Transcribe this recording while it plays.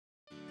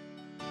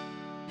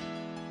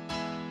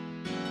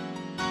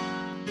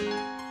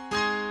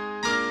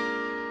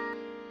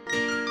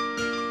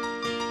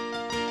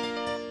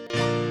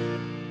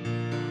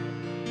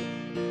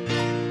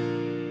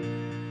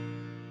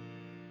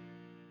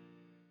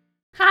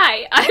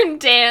Hi, I'm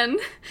Dan.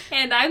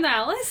 And I'm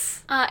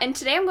Alice. And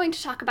today I'm going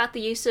to talk about the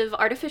use of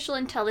artificial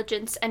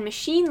intelligence and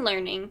machine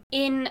learning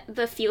in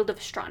the field of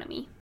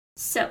astronomy.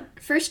 So,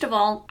 first of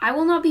all, I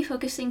will not be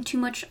focusing too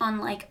much on,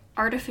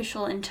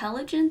 artificial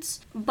intelligence,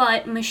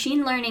 but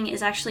machine learning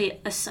is actually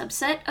a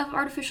subset of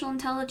artificial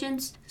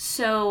intelligence.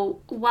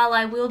 So, while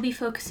I will be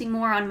focusing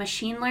more on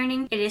machine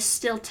learning, it is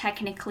still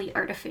technically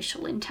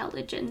artificial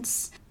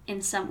intelligence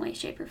in some way,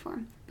 shape, or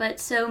form. But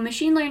so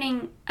machine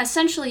learning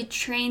essentially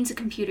trains a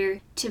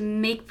computer to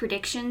make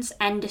predictions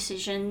and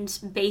decisions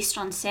based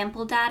on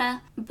sample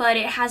data, but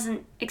it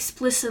hasn't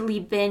explicitly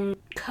been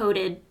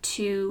coded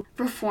to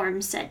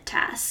perform said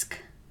task.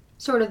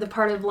 Sort of the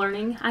part of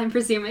learning, I'm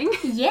presuming.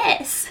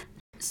 Yes!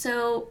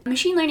 So,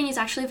 machine learning is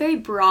actually a very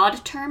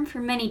broad term for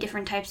many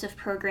different types of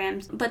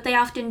programs, but they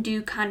often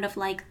do kind of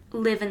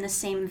live in the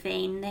same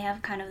vein. They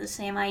have kind of the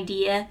same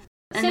idea.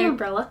 Same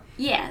umbrella.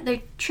 Yeah,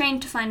 they're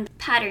trained to find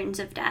patterns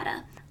of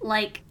data.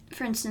 Like,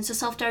 for instance, a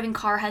self-driving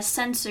car has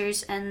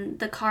sensors, and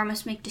the car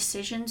must make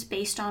decisions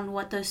based on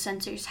what those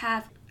sensors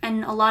have.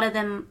 And a lot of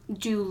them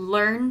do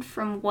learn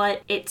from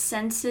what it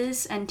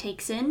senses and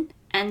takes in.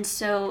 And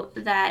so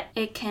that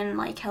it can,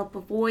 help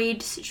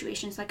avoid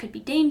situations that could be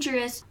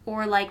dangerous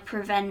or,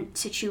 prevent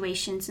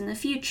situations in the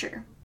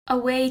future. A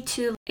way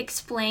to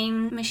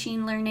explain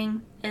machine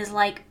learning is,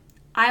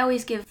 I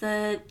always give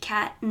the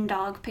cat and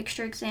dog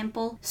picture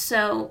example.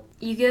 So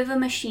you give a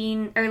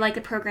machine, or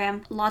a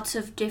program, lots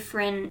of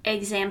different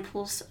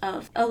examples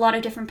of a lot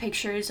of different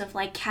pictures of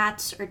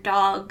cats or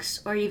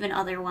dogs or even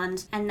other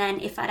ones. And then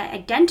if it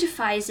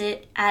identifies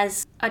it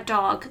as a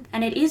dog,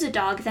 and it is a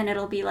dog, then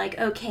it'll be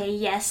okay,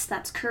 yes,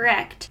 that's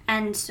correct.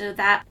 And so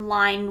that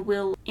line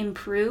will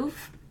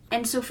improve.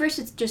 And so first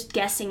it's just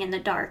guessing in the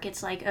dark.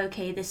 It's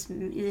okay, this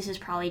is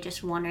probably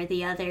just one or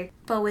the other.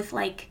 But with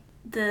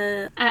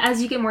as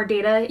you get more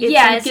data,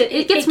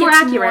 it gets more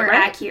accurate,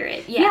 right?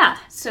 Accurate, yeah.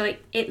 So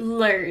it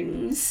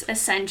learns,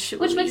 essentially.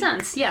 Which makes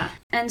sense, yeah.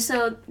 And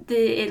so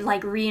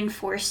it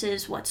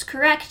reinforces what's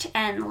correct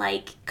and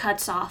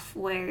cuts off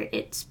where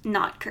it's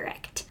not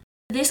correct.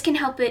 This can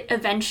help it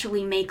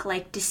eventually make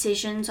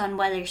decisions on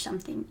whether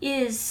something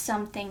is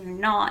something or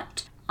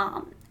not.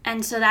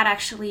 And so that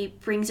actually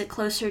brings it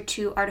closer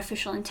to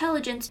artificial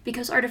intelligence,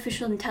 because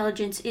artificial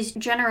intelligence is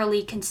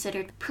generally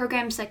considered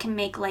programs that can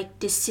make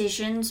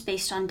decisions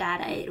based on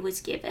data it was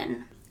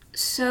given.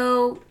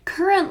 So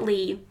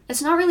currently,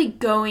 it's not really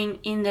going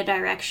in the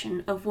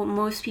direction of what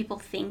most people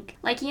think.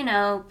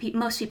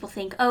 Most people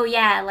think, oh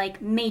yeah,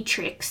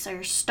 Matrix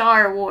or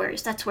Star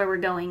Wars, that's where we're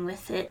going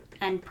with it.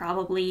 And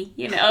probably,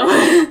 kind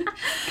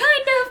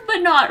of,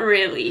 but not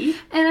really.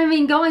 And I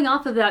mean, going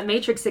off of that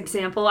Matrix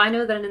example, I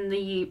know that in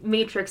the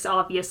Matrix,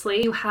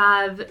 obviously, you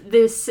have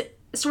this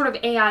sort of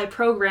AI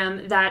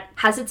program that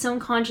has its own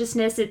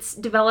consciousness. It's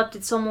developed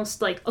its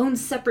almost own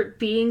separate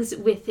beings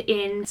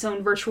within its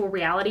own virtual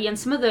reality, and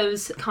some of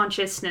those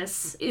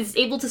consciousness is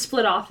able to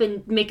split off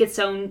and make its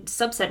own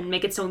subset and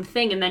make its own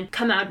thing and then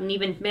come out and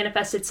even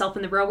manifest itself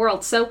in the real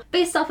world. So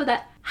based off of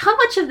that, how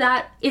much of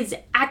that is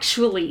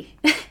actually,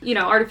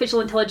 artificial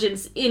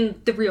intelligence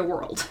in the real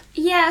world?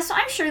 Yeah, so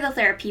I'm sure that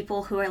there are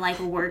people who are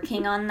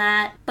working on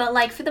that,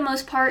 but for the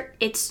most part,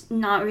 it's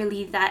not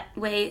really that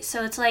way.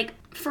 So it's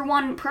for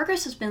one,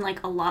 progress has been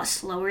a lot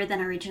slower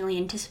than originally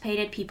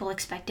anticipated. People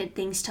expected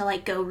things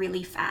to go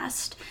really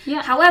fast.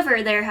 Yeah.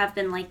 However, there have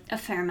been a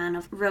fair amount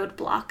of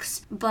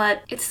roadblocks,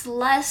 but it's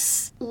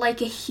less like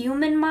a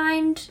human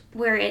mind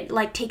where it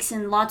takes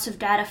in lots of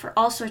data for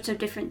all sorts of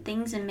different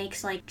things and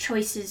makes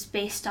choices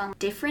based on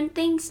different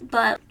things.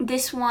 But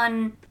this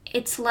one,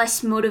 it's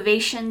less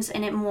motivations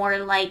and it more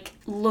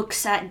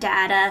looks at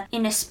data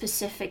in a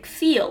specific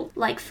field.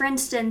 For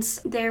instance,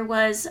 there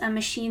was a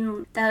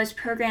machine that was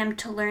programmed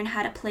to learn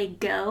how to play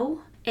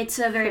Go. It's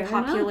a very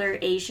popular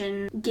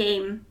Asian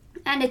game,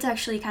 and it's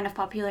actually kind of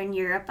popular in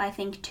Europe, I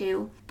think,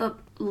 too, but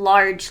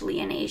largely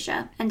in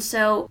Asia. And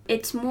so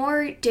it's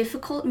more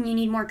difficult and you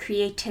need more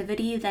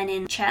creativity than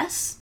in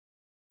chess.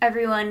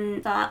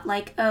 Everyone thought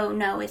oh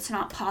no, it's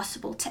not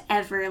possible to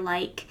ever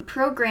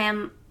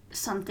program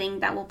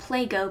something that will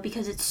play Go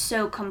because it's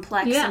so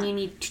complex and you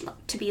need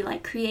to be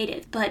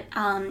creative. But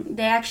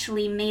they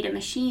actually made a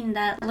machine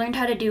that learned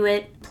how to do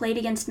it, played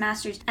against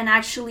masters, and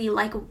actually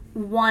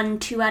won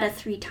 2 out of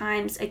 3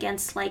 times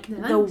against nice.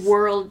 The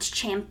world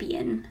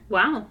champion.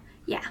 Wow.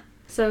 Yeah.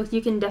 So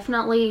you can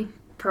definitely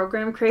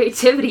program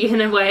creativity in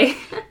a way.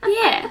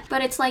 Yeah,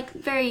 but it's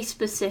very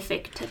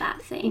specific to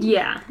that thing.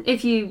 Yeah,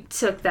 if you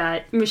took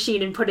that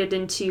machine and put it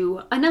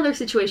into another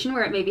situation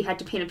where it maybe had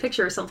to paint a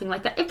picture or something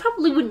like that, it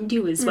probably wouldn't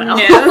do as well.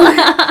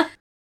 No.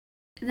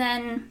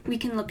 Then we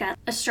can look at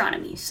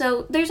astronomy.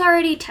 So there's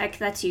already tech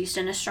that's used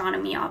in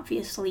astronomy,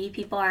 obviously.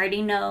 People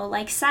already know,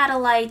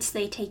 satellites,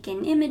 they take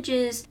in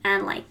images,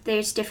 and,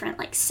 there's different,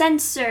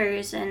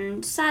 sensors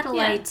and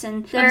satellites,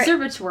 and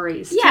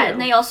observatories, yeah, too.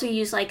 And they also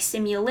use,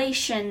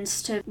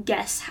 simulations to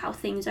guess how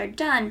things are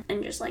done,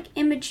 and just,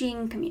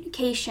 imaging,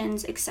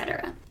 communications,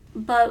 etc.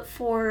 But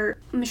for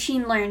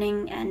machine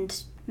learning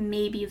and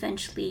maybe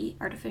eventually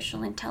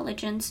artificial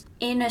intelligence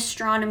in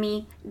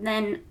astronomy,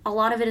 then a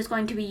lot of it is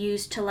going to be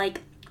used to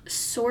like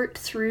sort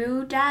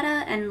through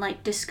data and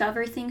like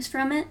discover things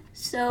from it.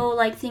 So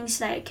like things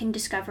that it can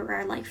discover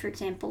are like, for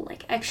example,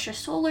 like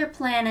extrasolar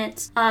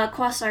planets,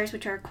 quasars,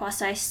 which are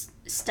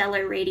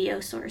quasi-stellar radio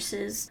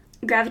sources,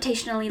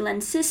 gravitationally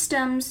lensed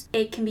systems.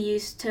 It can be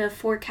used to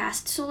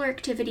forecast solar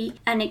activity,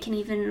 and it can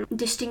even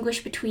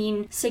distinguish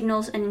between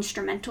signals and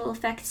instrumental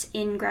effects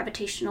in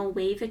gravitational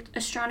wave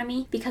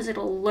astronomy, because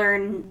it'll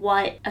learn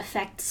what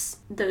effects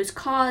those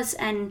cause,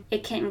 and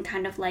it can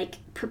kind of like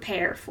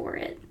prepare for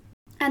it.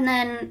 And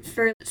then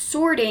for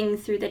sorting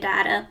through the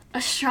data,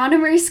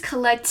 astronomers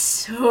collect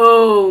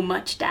so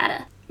much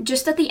data.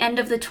 Just at the end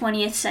of the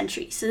 20th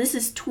century, so this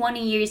is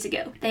 20 years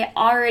ago, they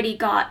already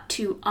got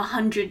to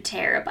 100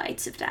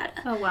 terabytes of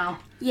data. Oh, wow.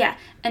 Yeah,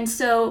 and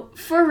so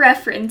for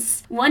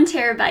reference, 1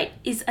 terabyte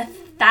is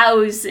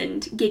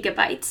 1,000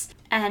 gigabytes.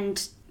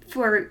 And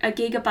for a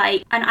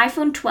gigabyte, an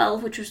iPhone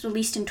 12, which was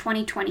released in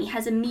 2020,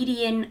 has a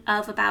median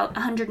of about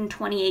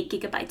 128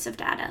 gigabytes of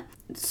data.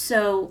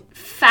 So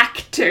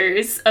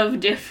factors of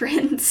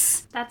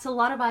difference. That's a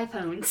lot of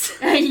iPhones.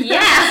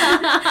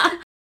 Yeah.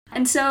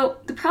 And so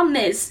the problem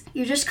is,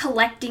 you're just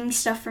collecting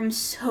stuff from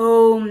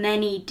so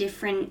many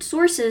different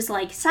sources,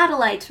 like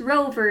satellites,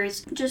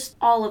 rovers, just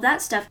all of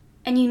that stuff.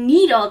 And you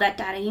need all that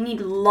data. You need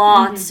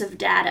lots of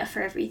data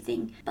for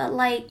everything. But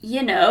like,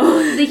 you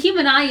know. The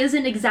human eye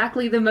isn't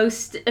exactly the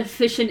most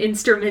efficient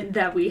instrument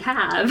that we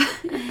have.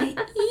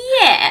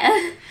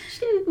 Yeah.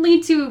 Should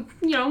lead to,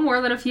 more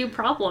than a few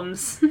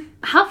problems.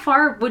 How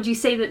far would you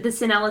say that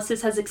this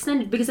analysis has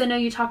extended? Because I know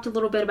you talked a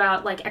little bit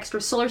about like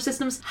extrasolar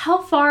systems. How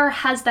far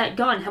has that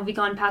gone? Have we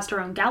gone past our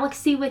own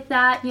galaxy with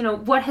that?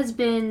 What has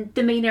been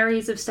the main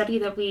areas of study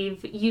that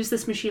we've used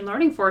this machine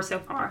learning for so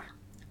far?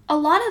 A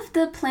lot of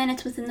the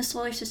planets within the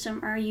solar system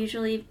are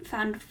usually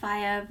found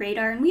via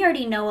radar, and we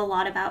already know a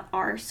lot about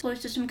our solar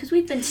system because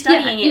we've been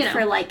studying it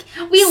for like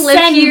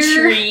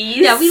centuries.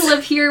 Yeah, we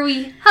live here.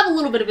 We have a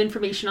little bit of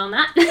information on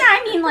that. Yeah,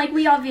 I mean, like,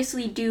 we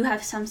obviously do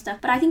have some stuff,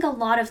 but I think a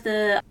lot of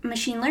the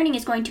machine learning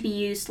is going to be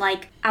used,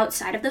 like,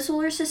 outside of the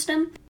solar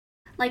system.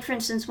 Like, for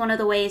instance, one of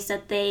the ways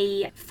that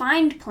they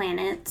find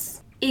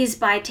planets is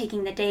by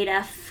taking the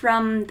data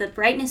from the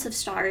brightness of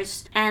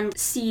stars and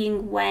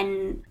seeing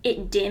when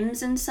it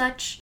dims and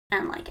such,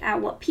 and like at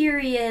what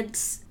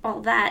periods, all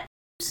that,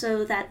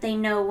 so that they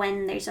know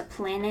when there's a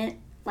planet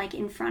like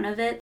in front of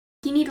it.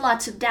 You need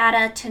lots of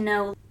data to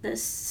know the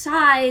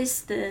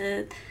size,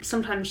 the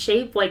sometimes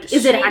shape, like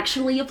is it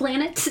actually a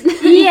planet?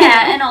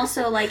 Yeah, and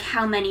also like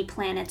how many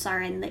planets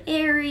are in the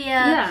area.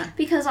 Yeah.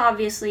 Because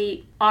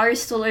obviously our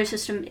solar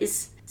system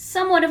is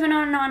somewhat of an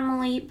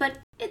anomaly, but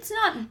it's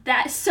not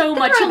that so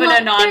much of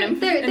an anomaly.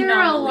 There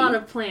are a lot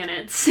of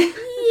planets.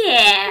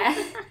 Yeah.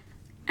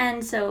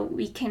 And so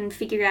we can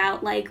figure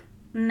out, like,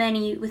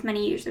 with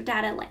many years of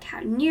data, like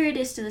how near it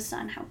is to the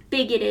sun, how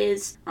big it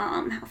is,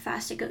 how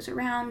fast it goes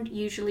around,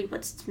 usually what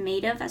it's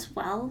made of as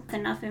well, with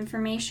enough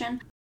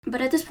information. But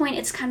at this point,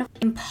 it's kind of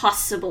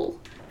impossible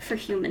for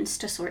humans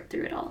to sort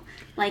through it all.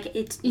 Like,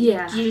 you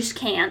just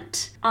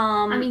can't.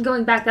 I mean,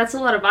 going back, that's a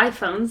lot of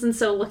iPhones, and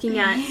so looking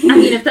at,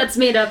 if that's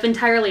made up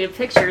entirely of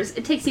pictures,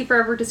 it takes you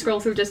forever to scroll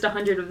through just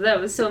 100 of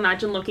those, so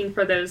imagine looking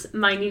for those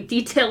minute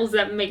details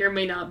that may or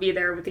may not be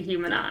there with the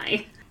human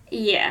eye.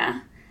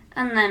 Yeah,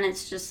 and then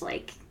it's just,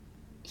 like,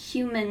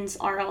 humans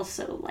are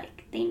also,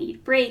 like, they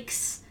need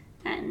breaks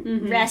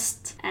and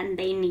rest, and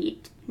they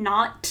need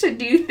not to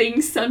do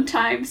things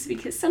sometimes,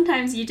 because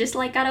sometimes you just,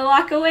 like, gotta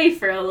walk away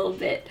for a little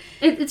bit.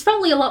 It's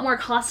probably a lot more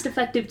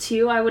cost-effective,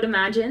 too, I would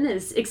imagine,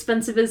 as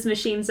expensive as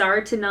machines are,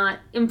 to not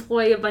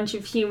employ a bunch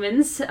of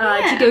humans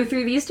to go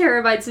through these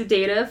terabytes of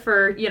data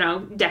for,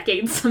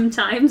 decades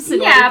sometimes.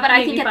 Yeah, but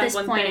I think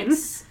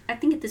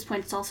at this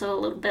point it's also a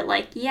little bit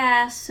like,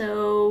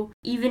 so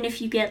even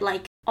if you get,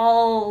 like,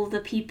 all the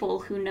people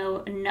who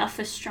know enough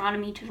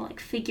astronomy to, like,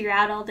 figure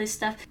out all this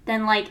stuff,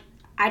 then, like,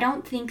 I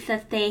don't think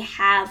that they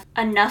have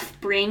enough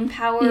brain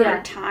power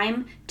or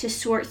time to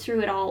sort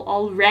through it all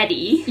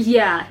already.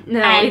 Yeah,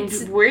 no. And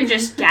we're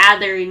just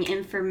gathering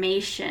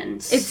information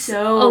fast.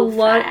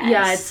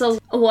 Yeah, it's a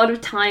lot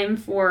of time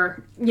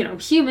for,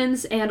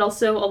 humans, and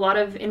also a lot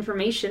of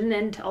information,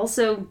 and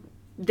also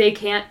they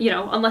can't,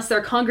 unless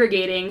they're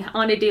congregating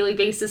on a daily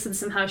basis and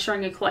somehow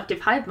sharing a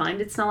collective hive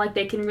mind, it's not like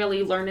they can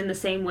really learn in the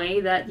same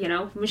way that,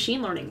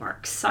 machine learning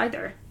works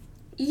either.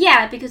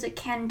 Yeah, because it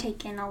can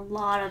take in a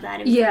lot of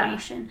that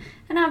information. Yeah.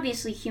 And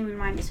obviously human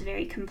mind is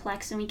very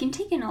complex, and we can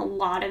take in a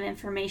lot of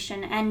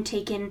information and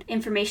take in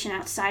information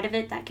outside of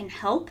it that can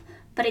help,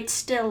 but it's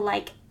still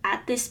like,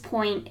 at this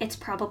point, it's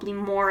probably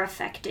more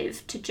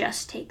effective to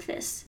just take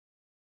this.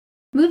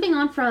 Moving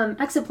on from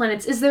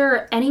exoplanets, is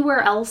there anywhere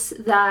else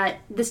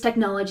that this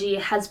technology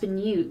has been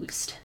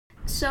used?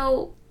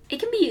 So, it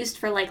can be used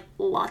for, like,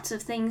 lots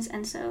of things,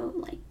 and so,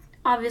 like,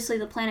 obviously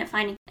the planet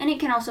finding, and it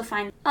can also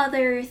find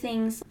other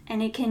things,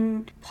 and it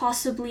can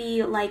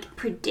possibly, like,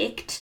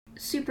 predict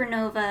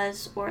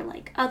supernovas or,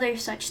 like, other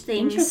such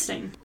things.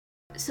 Interesting.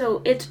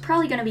 So it's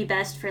probably going to be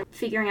best for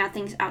figuring out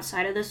things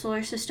outside of the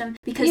solar system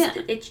because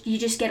you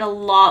just get a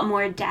lot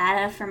more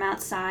data from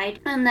outside.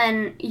 And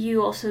then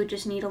you also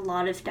just need a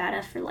lot of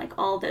data for like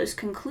all those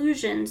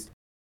conclusions.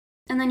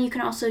 And then you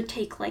can also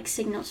take like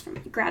signals from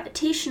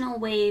gravitational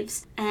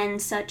waves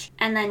and such,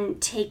 and then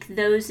take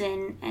those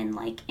in and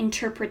like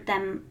interpret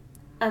them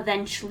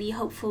eventually,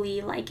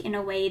 hopefully, like in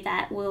a way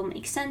that will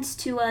make sense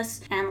to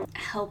us and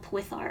help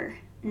with our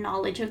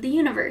knowledge of the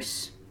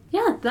universe.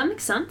 Yeah, that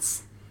makes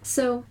sense.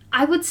 So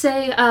I would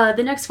say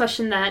the next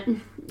question that,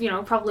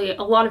 probably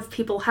a lot of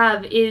people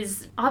have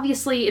is,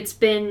 obviously it's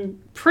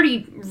been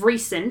pretty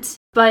recent,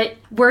 but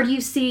where do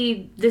you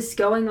see this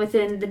going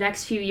within the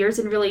next few years?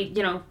 And really,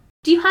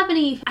 do you have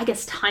any, I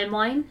guess,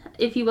 timeline,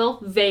 if you will?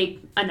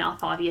 Vague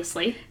enough,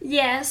 obviously.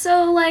 Yeah,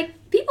 so like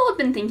people have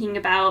been thinking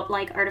about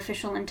like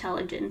artificial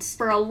intelligence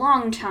for a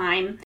long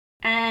time.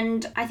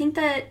 And I think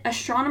that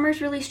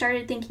astronomers really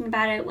started thinking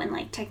about it when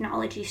like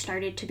technology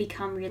started to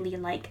become really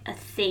like a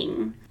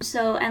thing.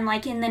 So, and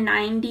like in the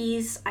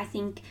 90s, I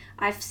think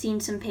I've seen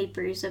some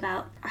papers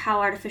about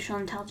how artificial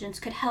intelligence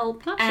could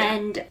help. Gotcha.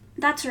 And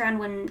that's around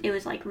when it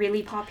was like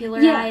really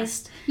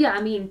popularized. Yeah,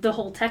 I mean, the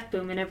whole tech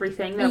boom and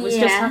everything that was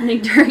just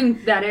happening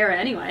during that era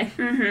anyway.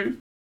 Mm-hmm.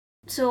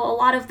 So a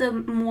lot of the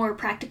more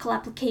practical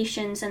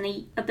applications and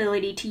the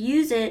ability to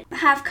use it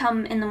have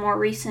come in the more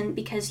recent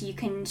because you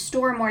can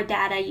store more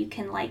data, you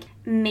can like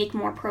make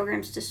more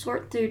programs to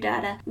sort through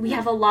data. We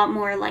have a lot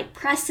more like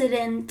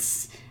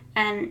precedents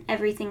and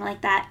everything like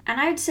that. And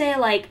I would say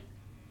like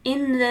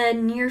in the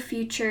near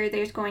future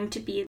there's going to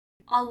be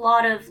a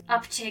lot of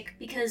uptick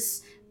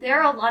because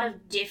there are a lot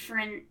of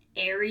different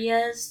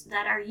areas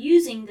that are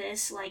using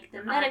this, like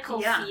the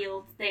medical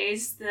field.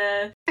 There's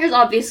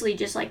obviously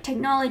just like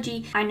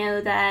technology. I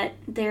know that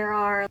there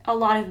are a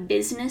lot of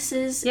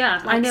businesses. Yeah,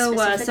 like, I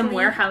know some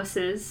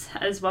warehouses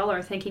as well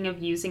are thinking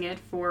of using it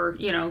for,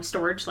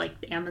 storage, like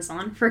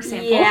Amazon, for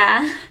example.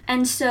 Yeah,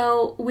 and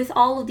so with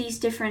all of these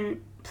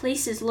different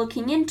places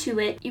looking into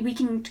it, we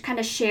can kind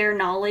of share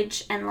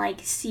knowledge and like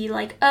see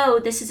like, oh,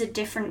 this is a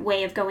different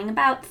way of going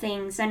about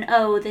things, and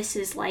oh, this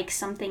is like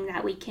something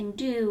that we can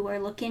do or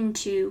look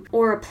into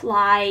or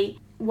apply.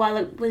 While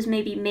it was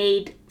maybe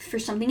made for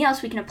something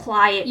else, we can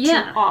apply it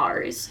to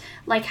ours,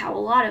 like how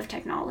a lot of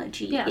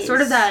technology is.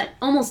 Sort of that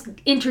almost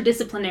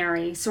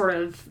interdisciplinary sort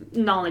of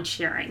knowledge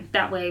sharing.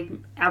 That way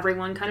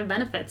everyone kind of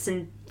benefits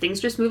and things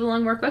just move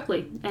along more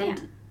quickly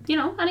and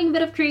adding a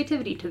bit of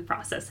creativity to the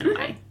process in a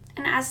way.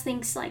 And as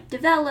things like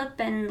develop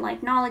and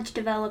like knowledge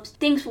develops,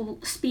 things will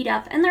speed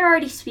up, and they're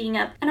already speeding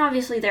up. And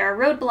obviously there are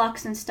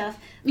roadblocks and stuff,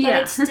 but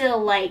it's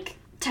still like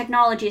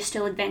technology is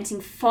still advancing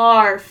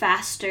far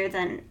faster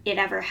than it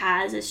ever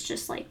has. It's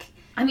just like,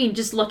 I mean,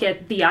 just look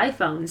at the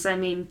iPhones. I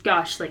mean,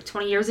 gosh, like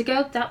 20 years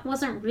ago, that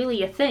wasn't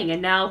really a thing. And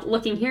now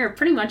looking here,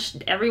 pretty much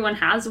everyone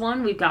has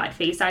one. We've got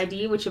Face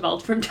ID, which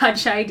evolved from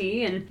Touch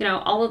ID, and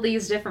all of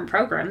these different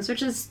programs,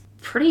 which is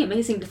pretty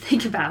amazing to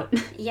think about.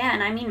 Yeah,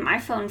 and I mean, my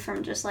phone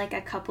from just like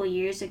a couple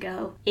years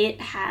ago,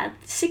 it had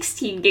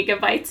 16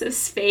 gigabytes of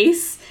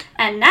space,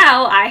 and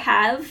now I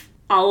have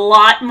a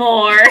lot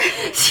more.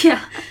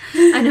 Yeah,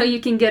 I know you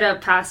can get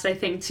up past, I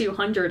think,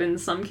 200 in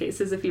some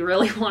cases if you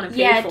really want to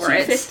pay for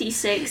it.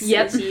 256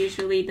 is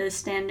usually the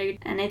standard,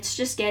 and it's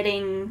just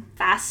getting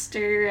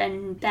faster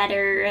and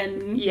better.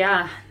 And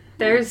yeah,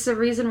 there's a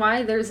reason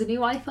why there's a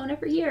new iPhone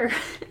every year.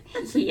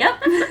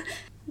 Yep.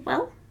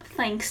 Well,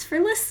 thanks for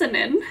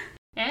listening.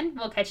 And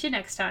we'll catch you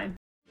next time.